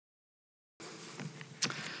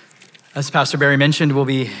As Pastor Barry mentioned, we'll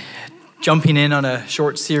be jumping in on a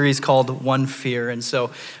short series called One Fear. And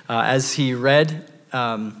so as he read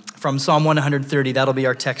from Psalm 130, that'll be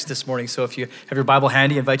our text this morning. So if you have your Bible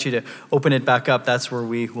handy, I invite you to open it back up. That's where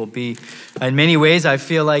we will be. In many ways, I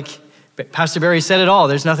feel like Pastor Barry said it all.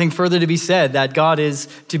 There's nothing further to be said, that God is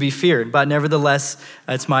to be feared. But nevertheless,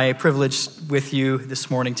 it's my privilege with you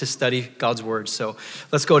this morning to study God's word. So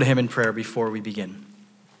let's go to him in prayer before we begin.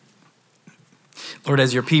 Lord,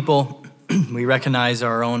 as your people, we recognize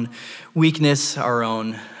our own weakness, our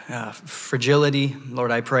own fragility.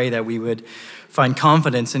 Lord, I pray that we would find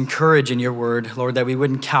confidence and courage in your word. Lord, that we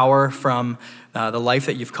wouldn't cower from the life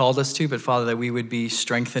that you've called us to, but Father, that we would be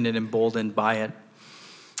strengthened and emboldened by it.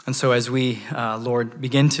 And so as we, Lord,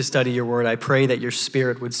 begin to study your word, I pray that your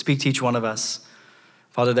spirit would speak to each one of us.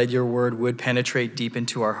 Father, that your word would penetrate deep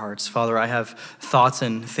into our hearts. Father, I have thoughts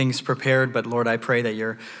and things prepared, but Lord, I pray that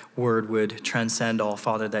your word would transcend all.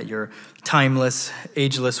 Father, that your timeless,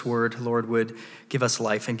 ageless word, Lord, would give us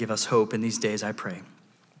life and give us hope in these days, I pray.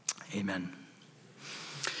 Amen.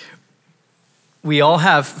 We all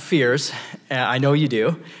have fears. I know you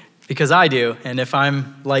do, because I do. And if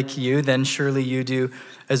I'm like you, then surely you do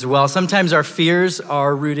as well. Sometimes our fears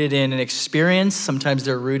are rooted in an experience. Sometimes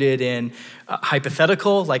they're rooted in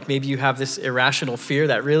hypothetical, like maybe you have this irrational fear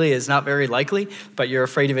that really is not very likely, but you're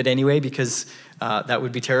afraid of it anyway because that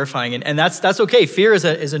would be terrifying. And that's okay. Fear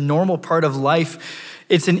is a normal part of life.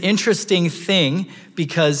 It's an interesting thing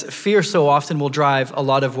because fear so often will drive a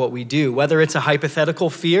lot of what we do, whether it's a hypothetical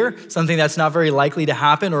fear, something that's not very likely to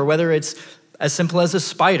happen, or whether it's as simple as a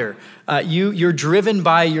spider. You're driven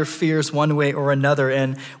by your fears one way or another.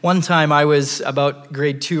 And one time I was about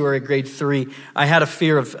grade 2 or grade 3, I had a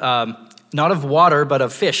fear of, not of water, but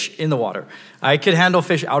of fish in the water. I could handle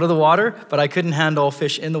fish out of the water, but I couldn't handle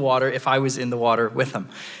fish in the water if I was in the water with them.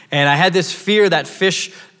 And I had this fear that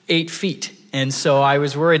fish ate feet. And so I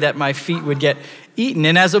was worried that my feet would get eaten.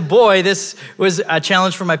 And as a boy, this was a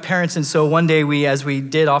challenge for my parents. And so one day as we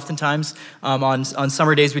did oftentimes on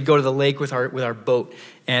summer days, we'd go to the lake with our boat.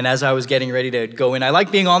 And as I was getting ready to go in, I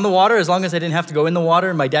liked being on the water as long as I didn't have to go in the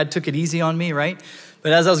water. My dad took it easy on me, right?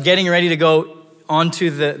 But as I was getting ready to go onto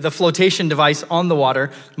the flotation device on the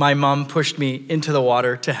water, my mom pushed me into the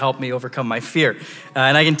water to help me overcome my fear.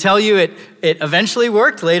 And I can tell you it eventually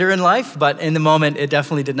worked later in life, but in the moment, it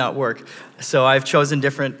definitely did not work. So I've chosen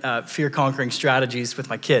different fear-conquering strategies with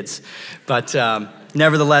my kids. But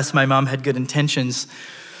nevertheless, my mom had good intentions.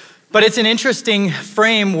 But it's an interesting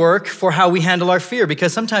framework for how we handle our fear,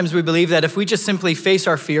 because sometimes we believe that if we just simply face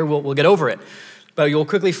our fear, we'll get over it. But you'll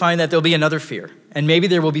quickly find that there'll be another fear. And maybe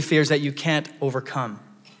there will be fears that you can't overcome.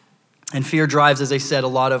 And fear drives, as I said, a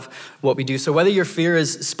lot of what we do. So whether your fear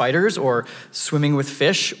is spiders or swimming with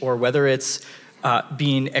fish, or whether it's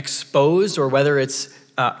being exposed, or whether it's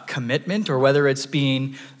commitment, or whether it's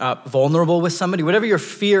being vulnerable with somebody, whatever your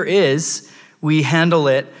fear is, we handle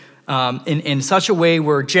it in such a way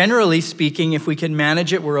where, generally speaking, if we can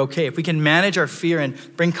manage it, we're okay. If we can manage our fear and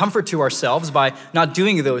bring comfort to ourselves by not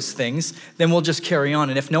doing those things, then we'll just carry on.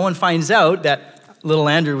 And if no one finds out that little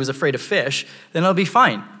Andrew was afraid of fish, then it'll be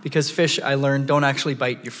fine, because fish, I learned, don't actually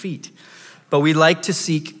bite your feet. But we like to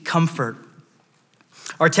seek comfort.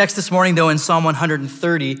 Our text this morning, though, in Psalm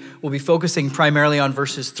 130, we'll be focusing primarily on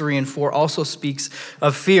verses 3 and 4, also speaks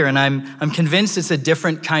of fear. And I'm convinced it's a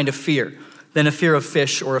different kind of fear than a fear of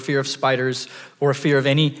fish or a fear of spiders or a fear of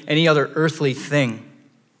any other earthly thing.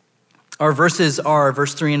 Our verses are,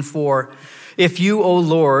 verse 3 and 4, "If you, O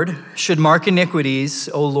Lord, should mark iniquities,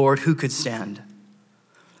 O Lord, who could stand?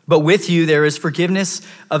 But with you there is forgiveness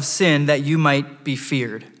of sin, that you might be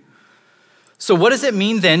feared." So what does it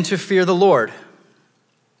mean then to fear the Lord?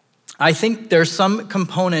 I think there's some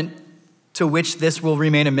component to which this will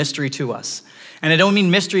remain a mystery to us. And I don't mean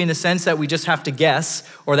mystery in the sense that we just have to guess,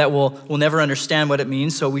 or that we'll never understand what it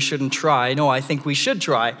means, so we shouldn't try. No, I think we should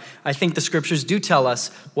try. I think the scriptures do tell us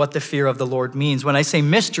what the fear of the Lord means. When I say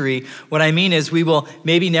mystery, what I mean is we will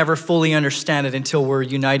maybe never fully understand it until we're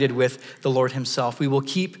united with the Lord himself. We will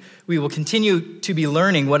continue to be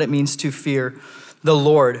learning what it means to fear the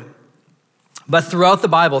Lord. But throughout the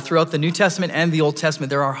Bible, throughout the New Testament and the Old Testament,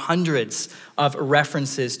 there are hundreds of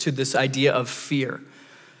references to this idea of fear.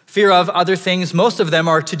 Fear of other things, most of them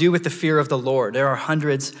are to do with the fear of the Lord. There are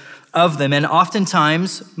hundreds of them. And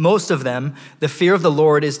oftentimes, most of them, the fear of the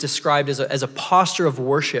Lord is described as a posture of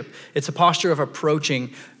worship. It's a posture of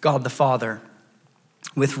approaching God the Father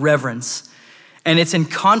with reverence. And it's in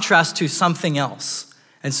contrast to something else.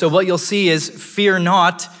 And so what you'll see is fear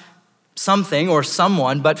not something or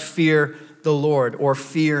someone, but fear the Lord, or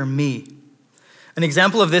fear me. An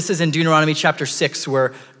example of this is in Deuteronomy chapter 6,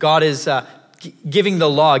 where God is giving the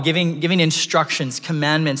law, giving instructions,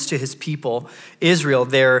 commandments to his people, Israel.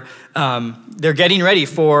 They're getting ready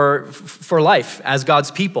for life as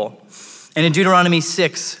God's people. And in Deuteronomy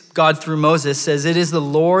 6, God through Moses says, "It is the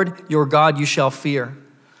Lord your God you shall fear.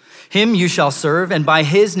 Him you shall serve, and by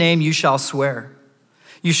his name you shall swear.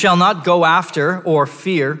 You shall not go after or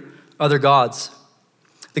fear other gods,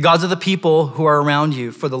 the gods of the people who are around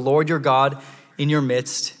you, for the Lord your God in your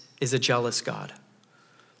midst is a jealous God."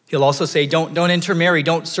 He'll also say, don't intermarry,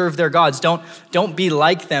 don't serve their gods, don't be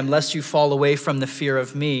like them, lest you fall away from the fear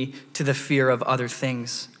of me to the fear of other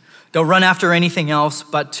things. Don't run after anything else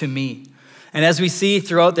but to me. And as we see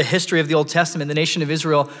throughout the history of the Old Testament, the nation of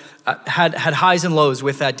Israel had highs and lows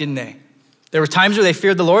with that, didn't they? There were times where they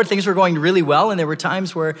feared the Lord, things were going really well, and there were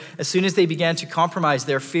times where as soon as they began to compromise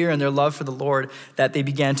their fear and their love for the Lord, that they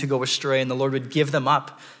began to go astray, and the Lord would give them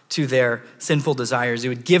up to their sinful desires. He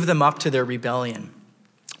would give them up to their rebellion.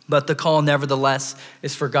 But the call, nevertheless,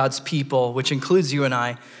 is for God's people, which includes you and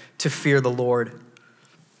I, to fear the Lord.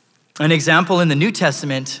 An example in the New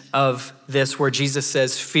Testament of this, where Jesus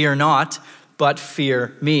says, "Fear not, but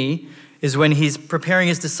fear me," is when he's preparing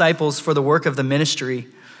his disciples for the work of the ministry.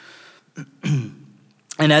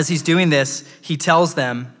 And as he's doing this, he tells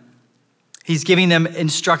them, he's giving them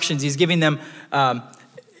instructions, he's giving them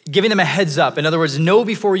a heads up. In other words, know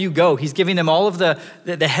before you go. He's giving them all of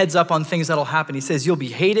the heads up on things that'll happen. He says, you'll be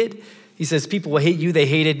hated. He says, people will hate you. They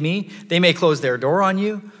hated me. They may close their door on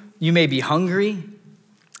you. You may be hungry.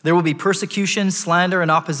 There will be persecution, slander,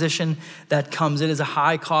 and opposition that comes. It is a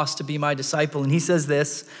high cost to be my disciple. And he says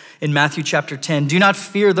this in Matthew chapter 10, "Do not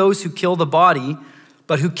fear those who kill the body,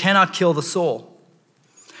 but who cannot kill the soul.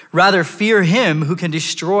 Rather, fear him who can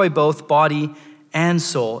destroy both body and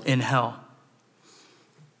soul in hell."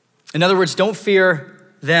 In other words, don't fear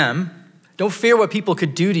them. Don't fear what people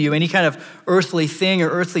could do to you, any kind of earthly thing or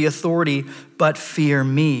earthly authority, but fear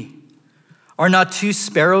me. "Are not 2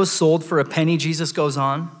 sparrows sold for a penny?" Jesus goes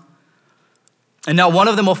on. "And not one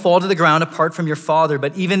of them will fall to the ground apart from your Father,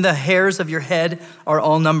 but even the hairs of your head are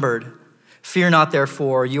all numbered. Fear not,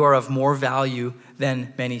 therefore, you are of more value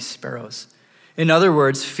than many sparrows." In other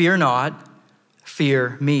words, fear not,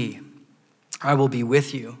 fear me. I will be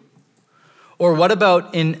with you. Or what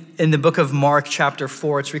about in the book of Mark chapter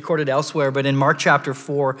 4? It's recorded elsewhere, but in Mark chapter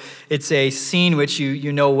 4, it's a scene which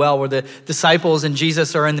you know well, where the disciples and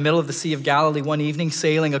Jesus are in the middle of the Sea of Galilee one evening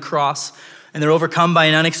sailing across, and they're overcome by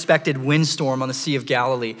an unexpected windstorm on the Sea of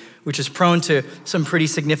Galilee, which is prone to some pretty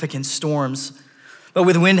significant storms. But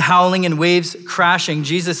with wind howling and waves crashing,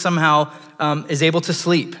 Jesus somehow is able to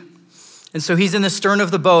sleep. And so he's in the stern of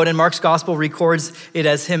the boat, and Mark's gospel records it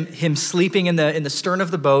as him sleeping in the stern of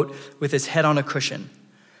the boat with his head on a cushion.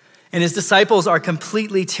 And his disciples are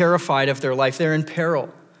completely terrified of their life. They're in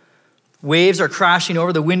peril. Waves are crashing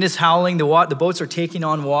over, the wind is howling, the boats are taking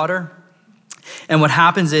on water. And what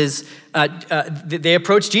happens is they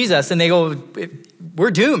approach Jesus and they go,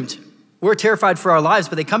 "We're doomed. We're terrified for our lives."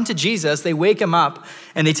 But they come to Jesus, they wake him up,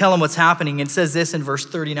 and they tell him what's happening. It says this in verse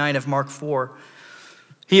 39 of Mark 4.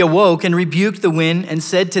 "He awoke and rebuked the wind and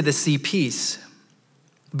said to the sea, 'Peace,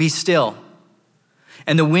 be still.'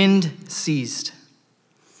 And the wind ceased.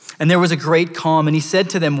 And there was a great calm. And he said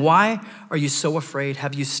to them, 'Why are you so afraid?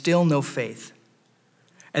 Have you still no faith?'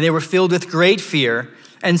 And they were filled with great fear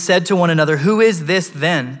and said to one another, 'Who is this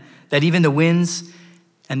then, that even the winds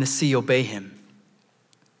and the sea obey him?'"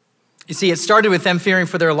 You see, it started with them fearing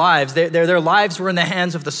for their lives. Their lives were in the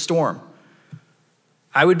hands of the storm.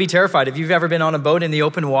 I would be terrified. If you've ever been on a boat in the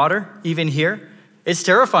open water, even here, it's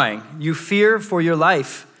terrifying. You fear for your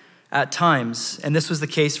life at times. And this was the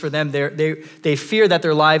case for them. They feared that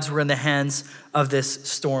their lives were in the hands of this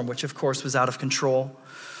storm, which of course was out of control.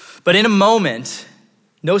 But in a moment,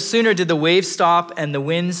 no sooner did the waves stop and the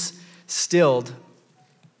winds stilled,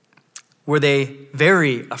 were they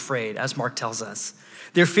very afraid, as Mark tells us.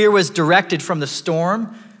 Their fear was directed from the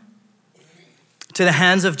storm to the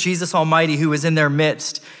hands of Jesus Almighty, who was in their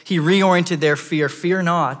midst. He reoriented their fear. "Fear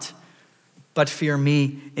not, but fear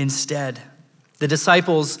me instead." The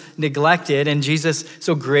disciples neglected, and Jesus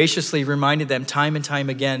so graciously reminded them time and time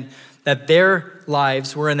again that their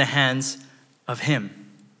lives were in the hands of him.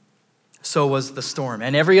 So was the storm.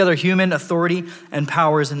 And every other human authority and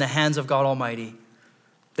power is in the hands of God Almighty.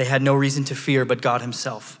 They had no reason to fear but God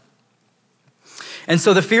himself. And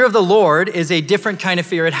so the fear of the Lord is a different kind of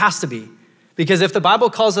fear. It has to be. Because if the Bible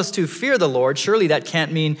calls us to fear the Lord, surely that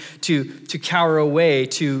can't mean to cower away,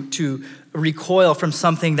 to recoil from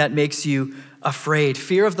something that makes you afraid.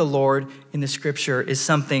 Fear of the Lord in the scripture is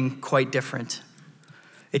something quite different.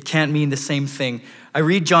 It can't mean the same thing. I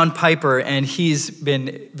read John Piper, and he's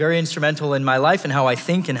been very instrumental in my life and how I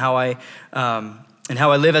think and how I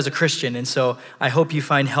live as a Christian. And so I hope you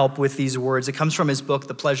find help with these words. It comes from his book,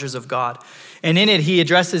 The Pleasures of God. And in it, he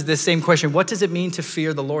addresses this same question. What does it mean to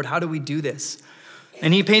fear the Lord? How do we do this?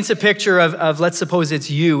 And he paints a picture of let's suppose it's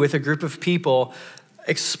you with a group of people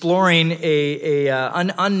exploring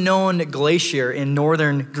an unknown glacier in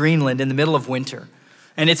northern Greenland in the middle of winter.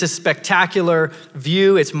 And it's a spectacular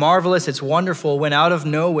view. It's marvelous. It's wonderful when out of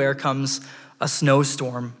nowhere comes a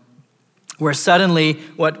snowstorm where suddenly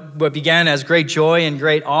what began as great joy and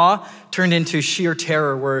great awe turned into sheer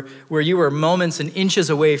terror, where you were moments and inches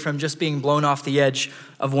away from just being blown off the edge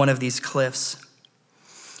of one of these cliffs.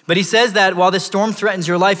 But he says that while this storm threatens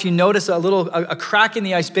your life, you notice a crack in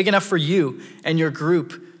the ice big enough for you and your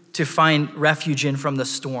group to find refuge in from the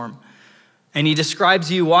storm. And he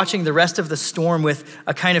describes you watching the rest of the storm with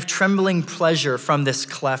a kind of trembling pleasure from this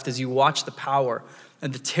cleft as you watch the power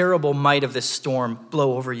and the terrible might of this storm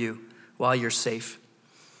blow over you while you're safe.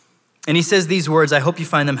 And he says these words, I hope you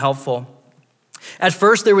find them helpful. At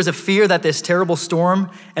first, there was a fear that this terrible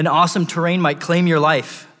storm and awesome terrain might claim your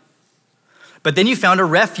life. But then you found a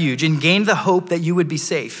refuge and gained the hope that you would be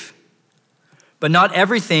safe. But not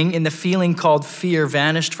everything in the feeling called fear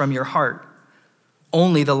vanished from your heart,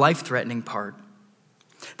 only the life-threatening part.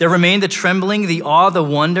 There remained the trembling, the awe, the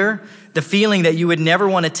wonder, the feeling that you would never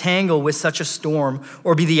want to tangle with such a storm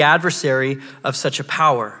or be the adversary of such a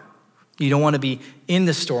power. You don't want to be in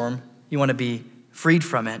the storm, you want to be freed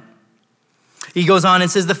from it. He goes on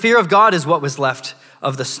and says, the fear of God is what was left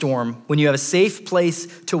of the storm when you have a safe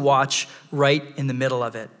place to watch right in the middle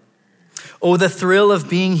of it. Oh, the thrill of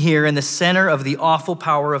being here in the center of the awful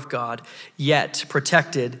power of God, yet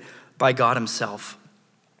protected by God himself.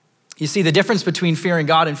 You see, the difference between fearing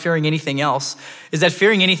God and fearing anything else is that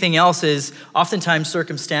fearing anything else is oftentimes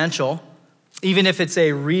circumstantial. Even if it's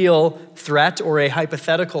a real threat or a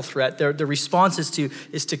hypothetical threat, the response is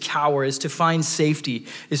to cower, is to find safety,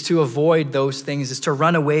 is to avoid those things, is to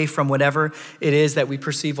run away from whatever it is that we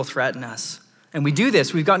perceive will threaten us. And we do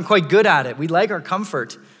this. We've gotten quite good at it. We like our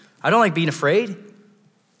comfort. I don't like being afraid.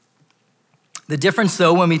 The difference,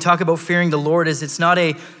 though, when we talk about fearing the Lord is it's not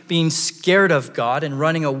a being scared of God and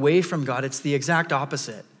running away from God. It's the exact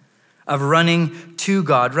opposite of running to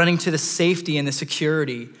God, running to the safety and the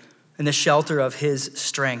security and the shelter of his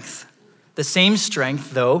strength. The same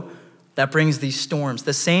strength, though, that brings these storms.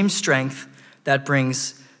 The same strength that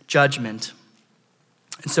brings judgment.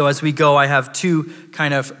 And so as we go, I have two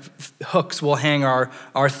kind of hooks we'll hang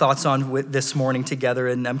our thoughts on this morning together,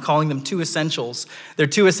 and I'm calling them two essentials. They're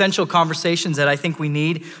two essential conversations that I think we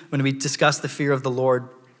need when we discuss the fear of the Lord.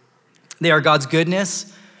 They are God's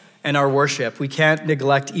goodness and our worship. We can't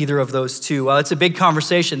neglect either of those two. Well, it's a big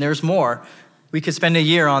conversation. There's more. We could spend a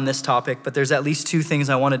year on this topic, but there's at least two things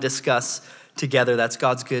I want to discuss together. That's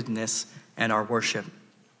God's goodness and our worship.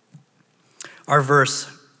 Our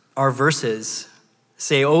verses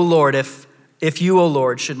say, O Lord, if you, O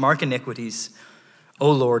Lord, should mark iniquities, O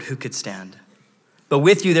Lord, who could stand? But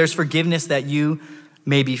with you there's forgiveness that you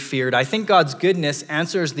may be feared. I think God's goodness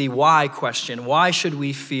answers the why question. Why should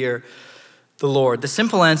we fear the Lord? The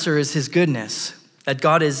simple answer is his goodness, that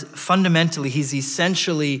God is fundamentally, he's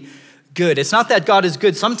essentially good. It's not that God is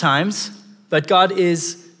good sometimes, but God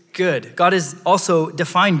is good. God is also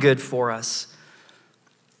defined good for us.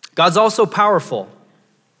 God's also powerful,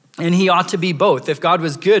 and he ought to be both. If God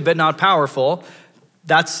was good but not powerful,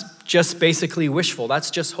 that's just basically wishful.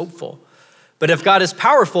 That's just hopeful. But if God is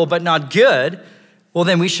powerful but not good, well,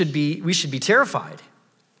 then we should be terrified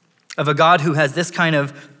of a God who has this kind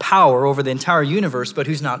of power over the entire universe, but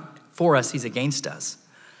who's not for us, he's against us.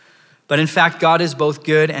 But in fact, God is both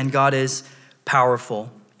good and God is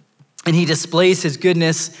powerful. And he displays his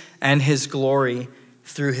goodness and his glory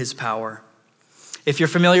through his power. If you're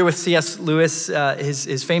familiar with C.S. Lewis,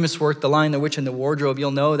 his famous work, The Lion, the Witch, and the Wardrobe,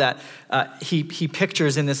 you'll know that he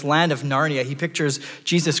pictures in this land of Narnia, he pictures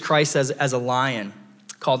Jesus Christ as a lion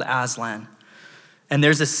called Aslan. And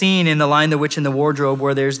there's a scene in The Lion, the Witch, and the Wardrobe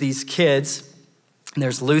where there's these kids, and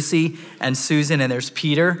there's Lucy and Susan, and there's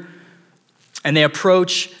Peter. And they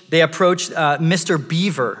approach Mr.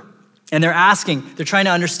 Beaver, and they're trying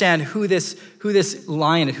to understand who this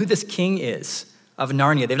lion, who this king is of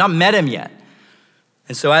Narnia. They've not met him yet.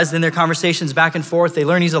 And so as in their conversations back and forth, they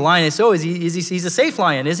learn he's a lion. They say, oh, he's a safe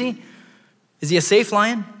lion, is he? Is he a safe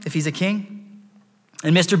lion if he's a king?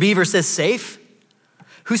 And Mr. Beaver says, safe?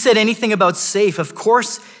 Who said anything about safe? Of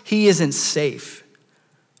course he isn't safe.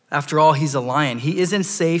 After all, he's a lion. He isn't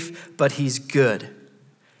safe, but he's good.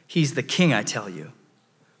 He's the king, I tell you.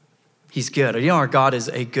 He's good. You know, our God is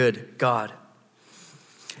a good God.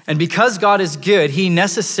 And because God is good, he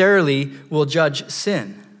necessarily will judge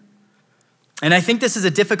sin. And I think this is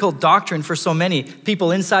a difficult doctrine for so many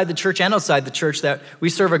people inside the church and outside the church, that we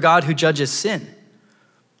serve a God who judges sin.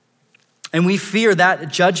 And we fear that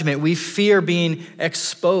judgment. We fear being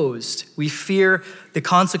exposed. We fear the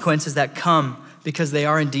consequences that come because they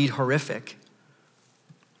are indeed horrific.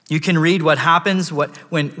 You can read what happens when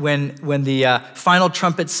the final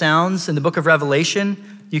trumpet sounds in the book of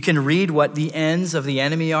Revelation. You can read what the ends of the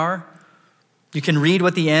enemy are. You can read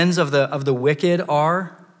what the ends of the wicked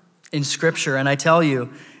are in Scripture. And I tell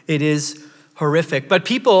you, it is horrific. But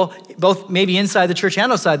people, both maybe inside the church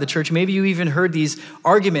and outside the church, maybe you even heard these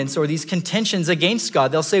arguments or these contentions against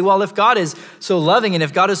God. They'll say, well, if God is so loving and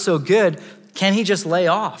if God is so good, can't he just lay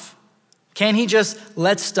off? Can't he just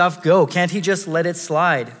let stuff go? Can't he just let it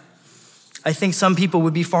slide? I think some people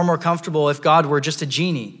would be far more comfortable if God were just a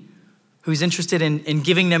genie who's interested in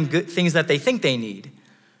giving them good things that they think they need.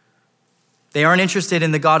 They aren't interested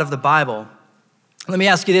in the God of the Bible. Let me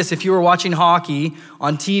ask you this. If you were watching hockey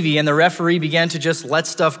on TV and the referee began to just let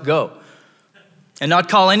stuff go and not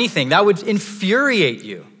call anything, that would infuriate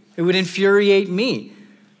you. It would infuriate me.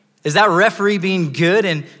 Is that referee being good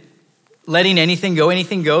and letting anything go?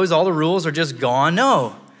 Anything goes, all the rules are just gone?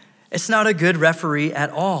 No, it's not a good referee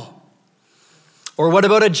at all. Or what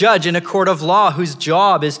about a judge in a court of law whose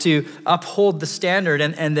job is to uphold the standard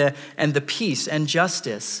and the peace and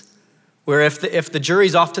justice? Where if the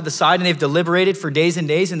jury's off to the side and they've deliberated for days and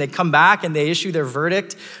days and they come back and they issue their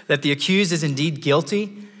verdict that the accused is indeed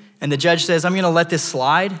guilty, and the judge says, I'm going to let this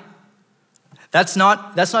slide, that's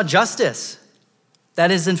not justice.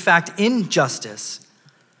 That is in fact injustice.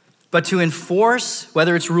 But to enforce,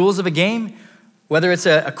 whether it's rules of a game, whether it's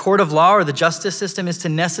a court of law or the justice system, is to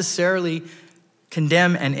necessarily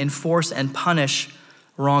condemn and enforce and punish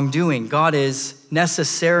wrongdoing. God is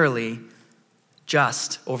necessarily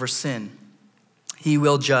just over sin. He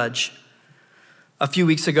will judge. A few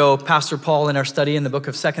weeks ago, Pastor Paul, in our study in the book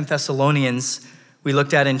of 2 Thessalonians, we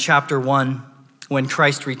looked at in chapter 1 when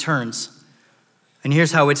Christ returns. And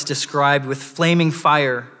here's how it's described: with flaming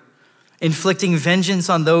fire, inflicting vengeance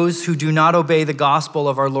on those who do not obey the gospel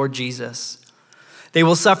of our Lord Jesus. They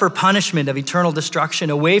will suffer punishment of eternal destruction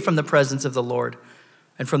away from the presence of the Lord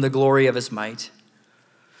and from the glory of his might.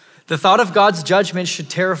 The thought of God's judgment should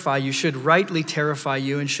terrify you, should rightly terrify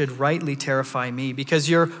you, and should rightly terrify me, because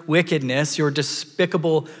your wickedness, your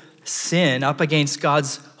despicable sin up against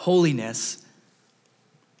God's holiness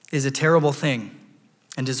is a terrible thing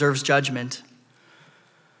and deserves judgment.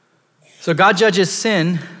 So God judges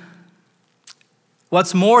sin.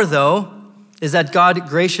 What's more, though, is that God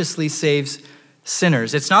graciously saves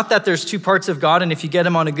sinners. It's not that there's two parts of God, and if you get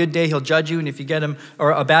him on a good day, he'll judge you, and if you get him, or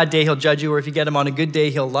a bad day, he'll judge you, or if you get him on a good day,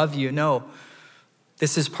 he'll love you. No,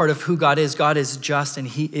 this is part of who God is. God is just, and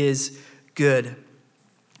he is good.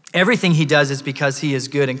 Everything he does is because he is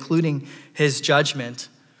good, including his judgment.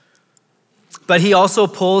 But he also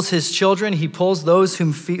pulls his children, he pulls those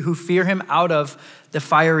who fear him out of the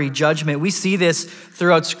fiery judgment. We see this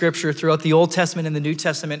throughout Scripture, throughout the Old Testament and the New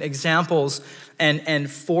Testament, examples and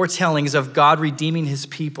foretellings of God redeeming his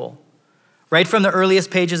people. Right from the earliest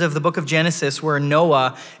pages of the book of Genesis, where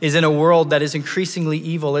Noah is in a world that is increasingly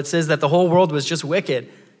evil, it says that the whole world was just wicked.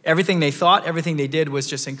 Everything they thought, everything they did was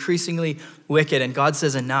just increasingly wicked, and God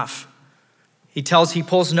says enough. He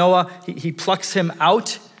pulls Noah, he plucks him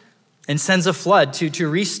out and sends a flood to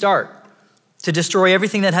restart, to destroy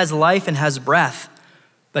everything that has life and has breath.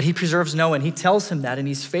 But he preserves Noah, and he tells him that, and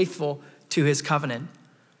he's faithful to his covenant.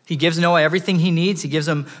 He gives Noah everything he needs. He gives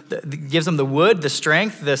him the wood, the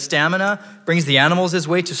strength, the stamina, brings the animals his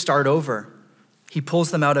way to start over. He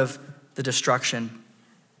pulls them out of the destruction.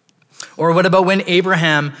 Or what about when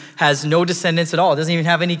Abraham has no descendants at all? Doesn't even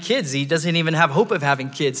have any kids. He doesn't even have hope of having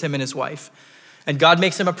kids, him and his wife. And God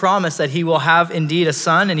makes him a promise that he will have indeed a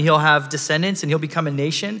son, and he'll have descendants, and he'll become a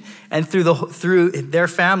nation. And through their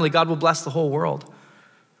family, God will bless the whole world.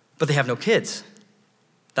 But they have no kids.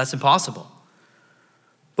 That's impossible.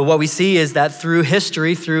 But what we see is that through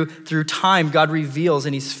history, through time, God reveals,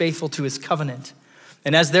 and he's faithful to his covenant.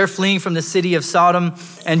 And as they're fleeing from the city of Sodom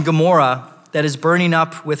and Gomorrah that is burning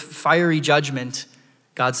up with fiery judgment,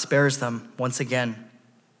 God spares them once again.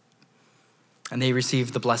 And they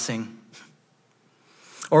receive the blessing.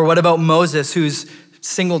 Or what about Moses, who's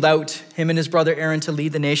singled out him and his brother Aaron to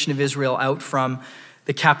lead the nation of Israel out from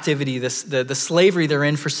the captivity, the slavery they're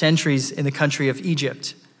in for centuries in the country of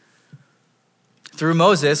Egypt. Through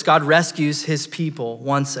Moses, God rescues his people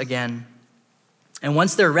once again. And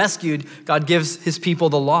once they're rescued, God gives his people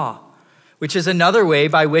the law, which is another way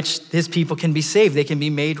by which his people can be saved. They can be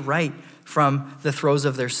made right from the throes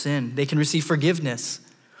of their sin. They can receive forgiveness.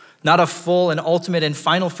 Not a full and ultimate and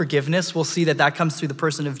final forgiveness. We'll see that that comes through the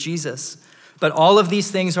person of Jesus. But all of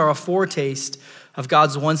these things are a foretaste of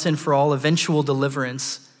God's once and for all eventual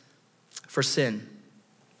deliverance for sin,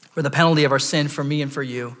 for the penalty of our sin for me and for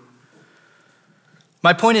you.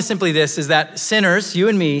 My point is simply this, is that sinners, you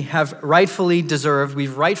and me, have rightfully deserved,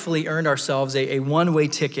 we've rightfully earned ourselves a one-way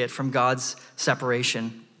ticket from God's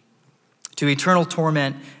separation to eternal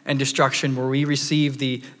torment and destruction, where we receive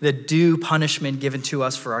the due punishment given to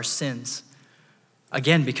us for our sins.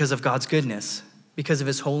 Again, because of God's goodness, because of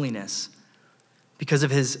his holiness, because of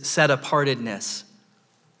his set-apartedness.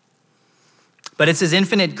 But it's his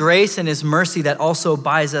infinite grace and his mercy that also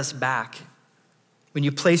buys us back. When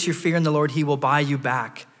you place your fear in the Lord, he will buy you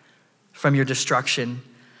back from your destruction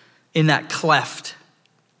in that cleft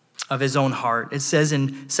of his own heart. It says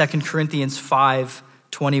in 2 Corinthians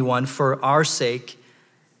 5:21, for our sake,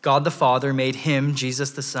 God the Father made him,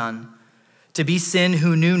 Jesus the Son, to be sin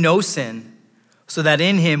who knew no sin, so that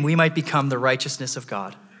in him we might become the righteousness of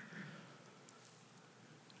God.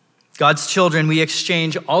 God's children, we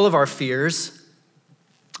exchange all of our fears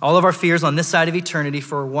on this side of eternity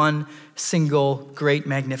for one single great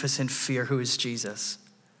magnificent fear, who is Jesus.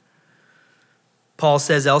 Paul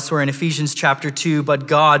says elsewhere in Ephesians chapter 2, but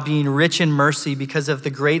God, being rich in mercy because of the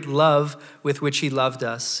great love with which he loved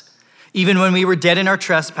us, even when we were dead in our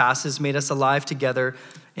trespasses, made us alive together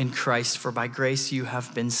in Christ. For by grace you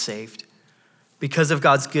have been saved. Because of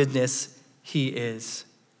God's goodness, he is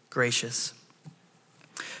gracious.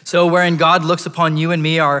 So wherein God looks upon you and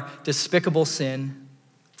me, our despicable sin,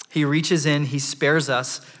 he reaches in, he spares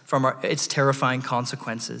us from its terrifying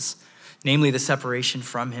consequences, namely the separation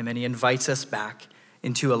from him, and he invites us back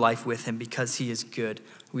into a life with him because he is good.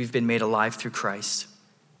 We've been made alive through Christ.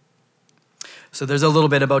 So there's a little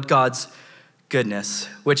bit about God's goodness,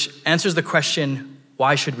 which answers the question,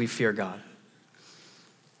 why should we fear God?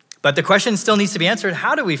 But the question still needs to be answered,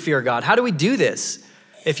 how do we fear God? How do we do this?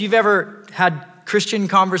 If you've ever had Christian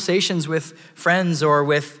conversations with friends or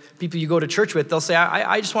with people you go to church with, they'll say,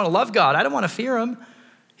 I just want to love God. I don't want to fear him.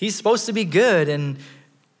 He's supposed to be good, and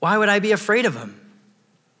why would I be afraid of him?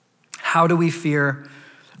 How do we fear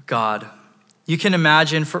God? You can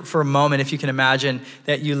imagine, for a moment, if you can imagine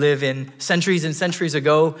that you live in centuries and centuries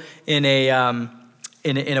ago in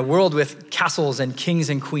a world with castles and kings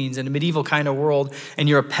and queens, in a medieval kind of world, and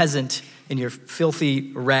you're a peasant in your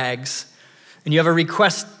filthy rags, and you have a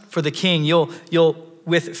request for the king, you'll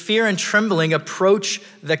with fear and trembling approach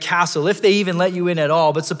the castle, if they even let you in at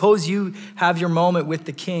all. But suppose you have your moment with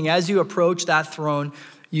the king. As you approach that throne,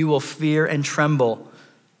 you will fear and tremble,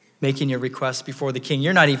 making your request before the king.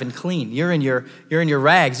 You're not even clean. You're in your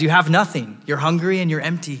rags. You have nothing. You're hungry and you're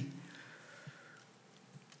empty.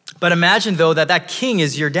 But imagine, though, that king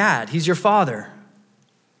is your dad. He's your father.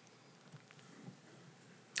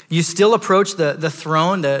 You still approach the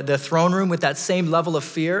throne room with that same level of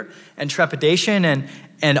fear and trepidation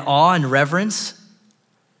and awe and reverence.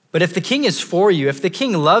 But if the king is for you, if the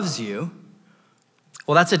king loves you,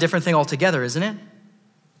 well, that's a different thing altogether, isn't it?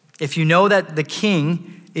 If you know that the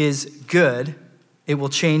king is good, it will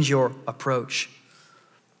change your approach.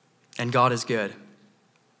 And God is good.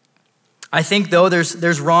 I think, though,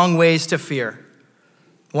 there's wrong ways to fear.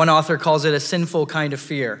 One author calls it a sinful kind of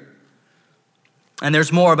fear. And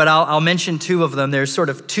there's more, but I'll mention two of them. There's sort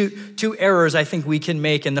of two errors I think we can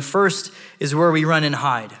make. And the first is where we run and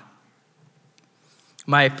hide.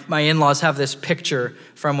 My in-laws have this picture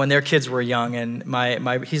from when their kids were young, and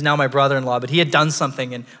he's now my brother-in-law, but he had done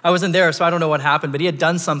something, and I wasn't there, so I don't know what happened, but he had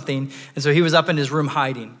done something, and so he was up in his room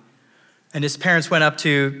hiding. And his parents went up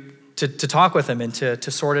to talk with him and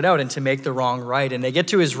to sort it out and to make the wrong right. And they get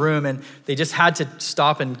to his room, and they just had to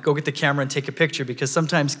stop and go get the camera and take a picture, because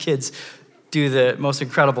sometimes kids do the most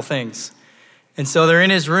incredible things. And so they're in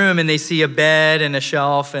his room, and they see a bed and a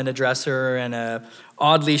shelf and a dresser and a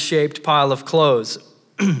oddly shaped pile of clothes.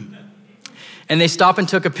 And they stop and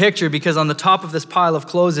took a picture, because on the top of this pile of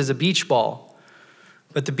clothes is a beach ball.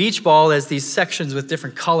 But the beach ball has these sections with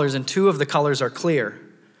different colors, and two of the colors are clear.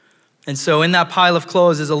 And so in that pile of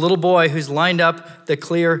clothes is a little boy who's lined up the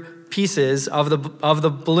clear pieces of the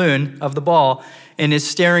balloon, of the ball, and is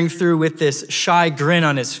staring through with this shy grin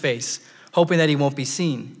on his face, hoping that he won't be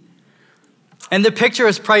seen. And the picture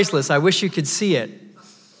is priceless. I wish you could see it.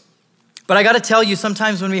 But I got to tell you,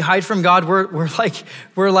 sometimes when we hide from God, we're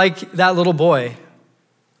like that little boy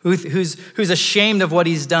who's ashamed of what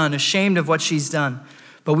he's done, ashamed of what she's done.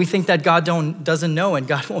 But we think that God doesn't know, and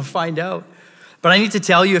God won't find out. But I need to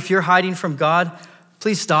tell you, if you're hiding from God,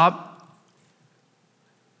 please stop.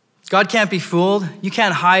 God can't be fooled. You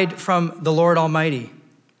can't hide from the Lord Almighty.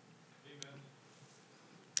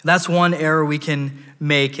 That's one error we can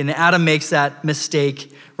make. And Adam makes that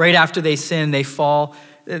mistake right after they sin. They fall.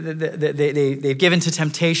 They've given to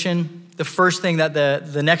temptation. The first thing that the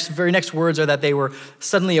very next words are that they were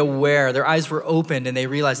suddenly aware. Their eyes were opened and they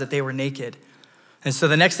realized that they were naked. And so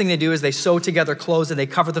the next thing they do is they sew together clothes and they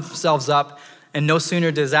cover themselves up. And no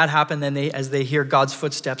sooner does that happen than as they hear God's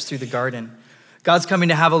footsteps through the garden. God's coming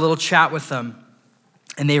to have a little chat with them.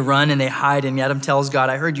 And they run and they hide. And Adam tells God,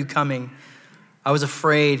 I heard you coming. I was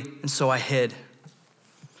afraid, and so I hid.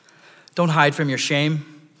 Don't hide from your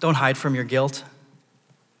shame. Don't hide from your guilt.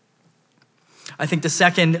 I think a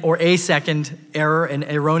second error, an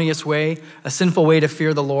erroneous way, a sinful way to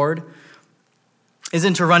fear the Lord,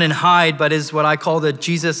 isn't to run and hide, but is what I call the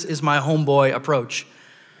Jesus is my homeboy approach.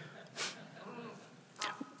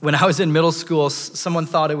 When I was in middle school, someone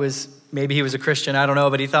thought it was, maybe he was a Christian, I don't know,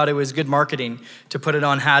 but he thought it was good marketing to put it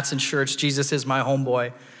on hats and shirts, Jesus is my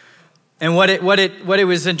homeboy. And what it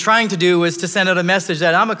was trying to do was to send out a message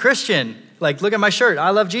that I'm a Christian. Like, look at my shirt.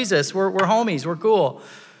 I love Jesus. We're homies. We're cool.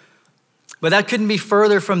 But that couldn't be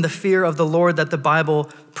further from the fear of the Lord that the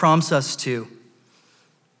Bible prompts us to.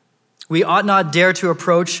 We ought not dare to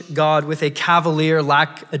approach God with a cavalier,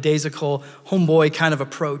 lackadaisical, homeboy kind of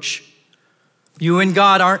approach. You and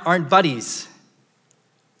God aren't buddies.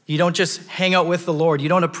 You don't just hang out with the Lord. You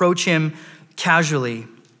don't approach him casually.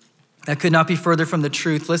 That could not be further from the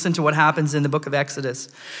truth. Listen to what happens in the book of Exodus.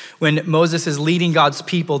 When Moses is leading God's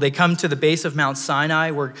people, they come to the base of Mount Sinai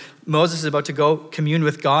where Moses is about to go commune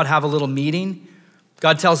with God, have a little meeting.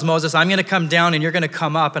 God tells Moses, I'm going to come down and you're going to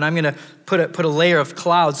come up and I'm going to put a layer of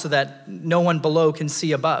clouds so that no one below can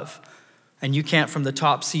see above. And you can't from the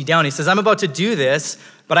top see down. He says, I'm about to do this,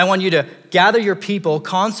 but I want you to gather your people,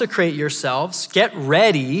 consecrate yourselves, get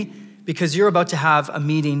ready because you're about to have a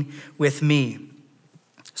meeting with me.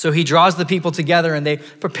 So he draws the people together and they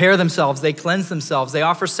prepare themselves, they cleanse themselves, they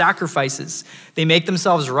offer sacrifices, they make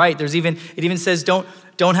themselves right. It even says don't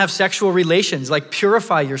have sexual relations, like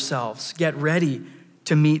purify yourselves, get ready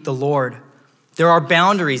to meet the Lord. There are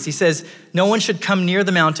boundaries. He says no one should come near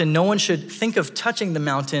the mountain, no one should think of touching the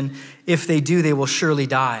mountain. If they do, they will surely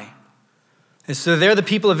die. And so there the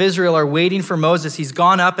people of Israel are waiting for Moses. He's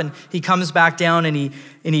gone up and he comes back down and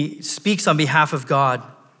he speaks on behalf of God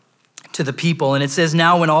to the people. And it says,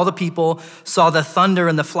 now when all the people saw the thunder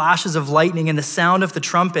and the flashes of lightning and the sound of the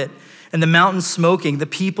trumpet and the mountain smoking, the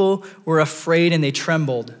people were afraid and they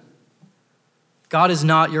trembled. God is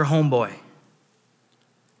not your homeboy.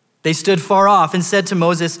 They stood far off and said to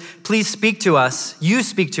Moses, please speak to us. You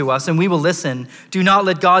speak to us and we will listen. Do not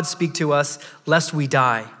let God speak to us lest we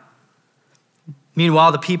die.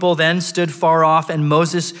 Meanwhile, the people then stood far off and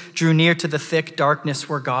Moses drew near to the thick darkness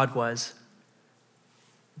where God was.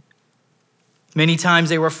 Many times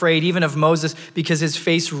they were afraid even of Moses because his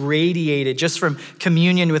face radiated just from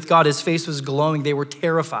communion with God. His face was glowing. They were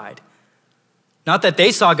terrified. Not that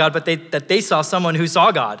they saw God, but that they saw someone who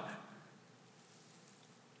saw God.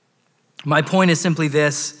 My point is simply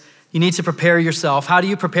this. You need to prepare yourself. How do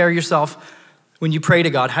you prepare yourself when you pray to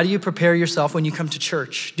God? How do you prepare yourself when you come to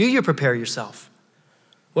church? Do you prepare yourself?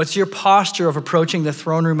 What's your posture of approaching the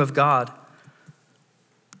throne room of God?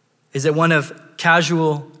 Is it one of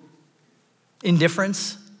casual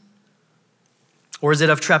indifference? Or is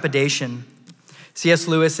it of trepidation? C.S.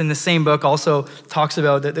 Lewis in the same book also talks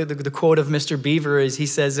about the quote of Mr. Beaver is he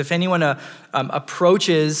says, if anyone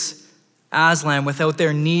approaches Aslan without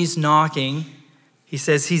their knees knocking, he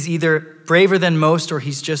says he's either braver than most or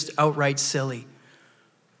he's just outright silly.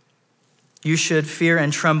 You should fear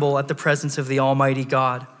and tremble at the presence of the Almighty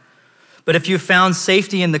God. But if you've found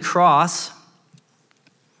safety in the cross,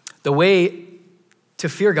 the way to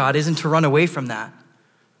fear God isn't to run away from that.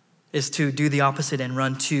 Is to do the opposite and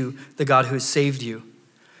run to the God who has saved you.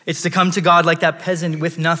 It's to come to God like that peasant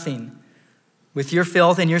with nothing, with your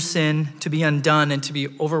filth and your sin, to be undone and to be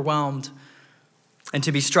overwhelmed and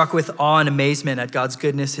to be struck with awe and amazement at God's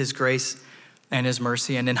goodness, his grace, and his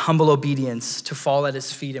mercy, and in humble obedience to fall at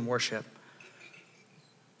his feet and worship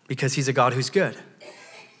because he's a God who's good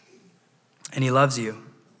and he loves you.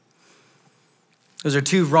 Those are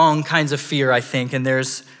two wrong kinds of fear, I think, and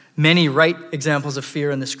there's many right examples of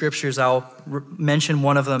fear in the scriptures. I'll mention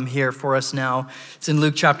one of them here for us now. It's in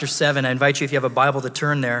Luke chapter 7. I invite you, if you have a Bible, to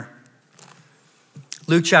turn there.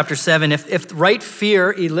 Luke chapter 7. If right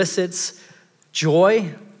fear elicits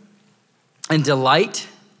joy and delight,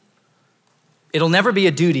 it'll never be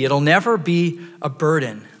a duty. It'll never be a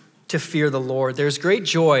burden to fear the Lord. There's great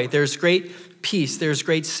joy. There's great peace. There's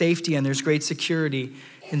great safety, and there's great security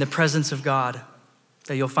in the presence of God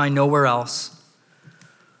that you'll find nowhere else.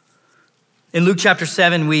 In Luke chapter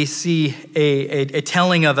 7, we see a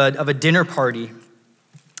telling of a dinner party.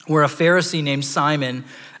 where a Pharisee named Simon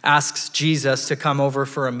asks Jesus to come over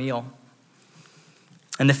for a meal.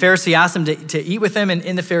 And the Pharisee asks him to eat with him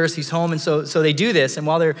in the Pharisee's home. And so they do this. And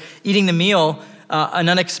while they're eating the meal, an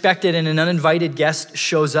unexpected and an uninvited guest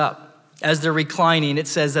shows up. As they're reclining, it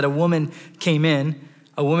says that a woman came in,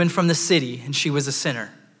 a woman from the city, and she was a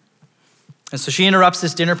sinner. And so she interrupts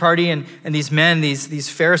this dinner party, and these men, these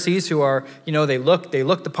Pharisees who are, they look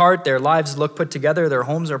the part, their lives look put together, their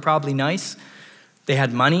homes are probably nice. They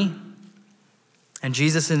had money. And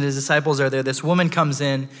Jesus and his disciples are there. This woman comes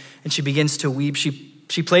in, and she begins to weep.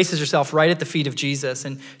 She places herself right at the feet of Jesus,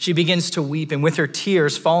 and she begins to weep. And with her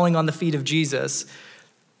tears falling on the feet of Jesus,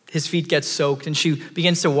 his feet get soaked, and she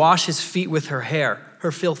begins to wash his feet with her hair,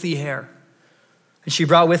 her filthy hair. And she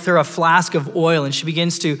brought with her a flask of oil, and she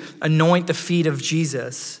begins to anoint the feet of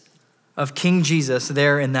Jesus, of King Jesus,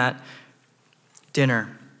 there in that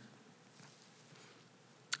dinner.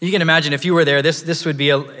 You can imagine if you were there, this would be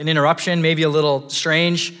an interruption, maybe a little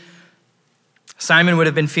strange. Simon would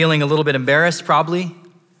have been feeling a little bit embarrassed, probably.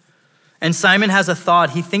 And Simon has a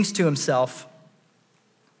thought. He thinks to himself.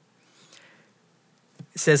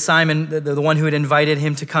 It says Simon, the one who had invited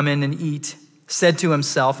him to come in and eat, said to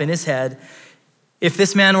himself in his head, if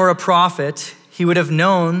this man were a prophet, he would have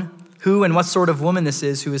known who and what sort of woman this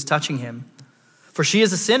is who is touching him, for she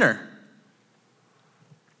is a sinner.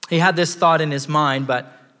 He had this thought in his mind,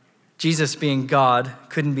 but Jesus, being God,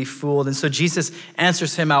 couldn't be fooled. And so Jesus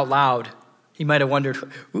answers him out loud. He might have wondered,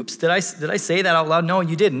 oops, did I say that out loud? No,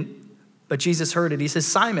 you didn't. But Jesus heard it. He says,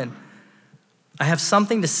 Simon, I have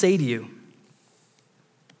something to say to you.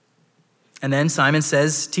 And then Simon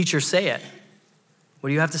says, teacher, say it. What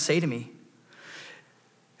do you have to say to me?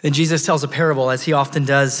 Then Jesus tells a parable, as he often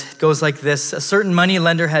does. It goes like this. A certain money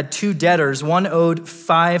lender had two debtors. One owed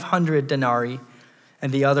 500 denarii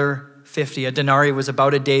and the other 50. A denarii was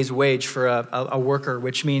about a day's wage for a worker,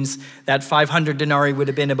 which means that 500 denarii would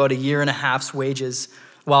have been about a year and a half's wages,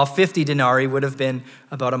 while 50 denarii would have been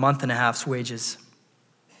about a month and a half's wages.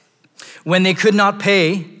 When they could not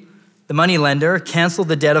pay, the moneylender canceled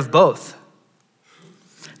the debt of both.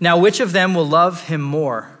 Now, which of them will love him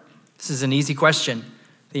more? This is an easy question.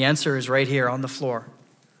 The answer is right here on the floor.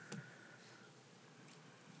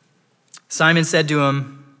 Simon said to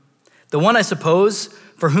him, the one, I suppose,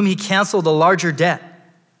 for whom he canceled a larger debt.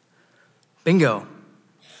 Bingo.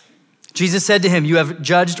 Jesus said to him, you have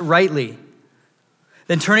judged rightly.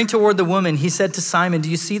 Then turning toward the woman, he said to Simon, do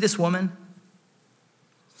you see this woman?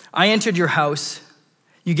 I entered your house.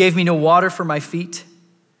 You gave me no water for my feet,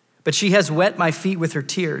 but she has wet my feet with her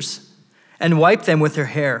tears and wiped them with her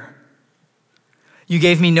hair. You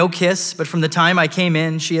gave me no kiss, but from the time I came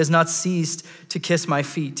in, she has not ceased to kiss my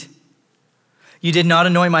feet. You did not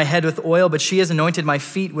anoint my head with oil, but she has anointed my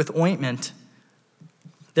feet with ointment.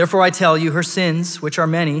 Therefore I tell you, her sins, which are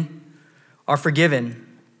many, are forgiven,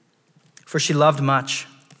 for she loved much.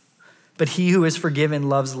 But he who is forgiven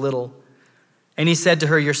loves little. And he said to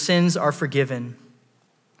her, your sins are forgiven.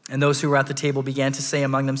 And those who were at the table began to say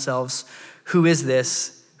among themselves, who is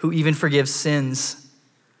this who even forgives sins?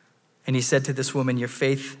 And he said to this woman, your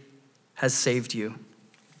faith has saved you.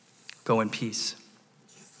 Go in peace.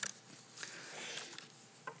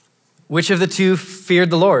 Which of the two feared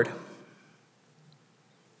the Lord?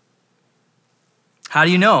 How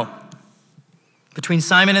do you know? Between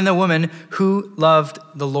Simon and the woman, who loved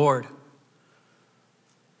the Lord?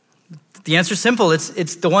 The answer is simple.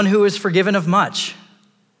 It's the one who is forgiven of much.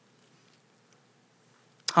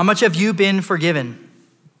 How much have you been forgiven?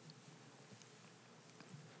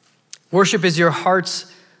 Worship is your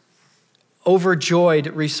heart's overjoyed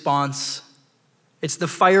response. It's the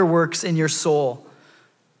fireworks in your soul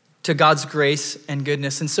to God's grace and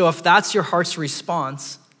goodness. And so if that's your heart's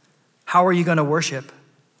response, how are you going to worship?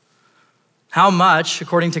 How much,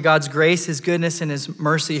 according to God's grace, his goodness, and his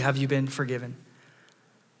mercy, have you been forgiven?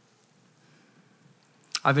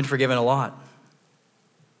 I've been forgiven a lot.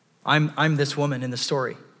 I'm this woman in the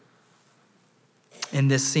story, in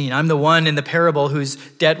this scene. I'm the one in the parable whose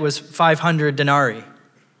debt was 500 denarii,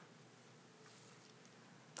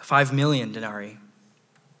 5 million denarii.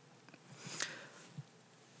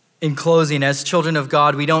 In closing, as children of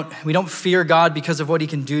God, we don't fear God because of what he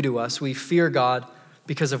can do to us. We fear God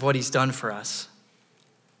because of what he's done for us.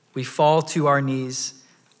 We fall to our knees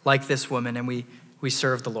like this woman, and we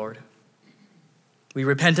serve the Lord. We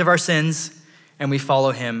repent of our sins, and we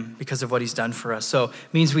follow him because of what he's done for us. So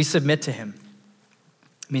it means we submit to him.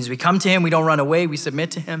 It means we come to him, we don't run away, we submit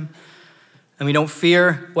to him, and we don't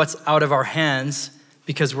fear what's out of our hands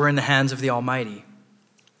because we're in the hands of the Almighty.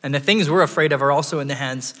 And the things we're afraid of are also in the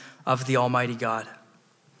hands of the Almighty God.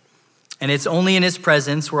 And it's only in his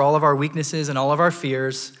presence where all of our weaknesses and all of our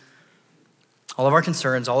fears, all of our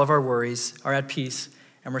concerns, all of our worries are at peace,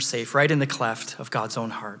 and we're safe, right in the cleft of God's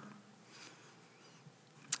own heart.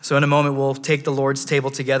 So in a moment, we'll take the Lord's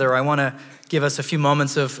table together. I want to give us a few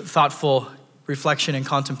moments of thoughtful reflection and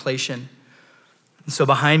contemplation. And so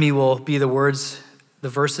behind me will be the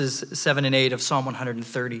verses 7 and 8 of Psalm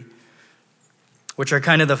 130, which are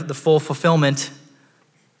kind of the full fulfillment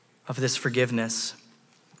of this forgiveness.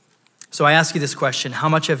 So I ask you this question: how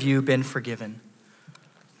much have you been forgiven?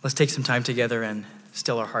 Let's take some time together and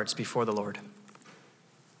still our hearts before the Lord.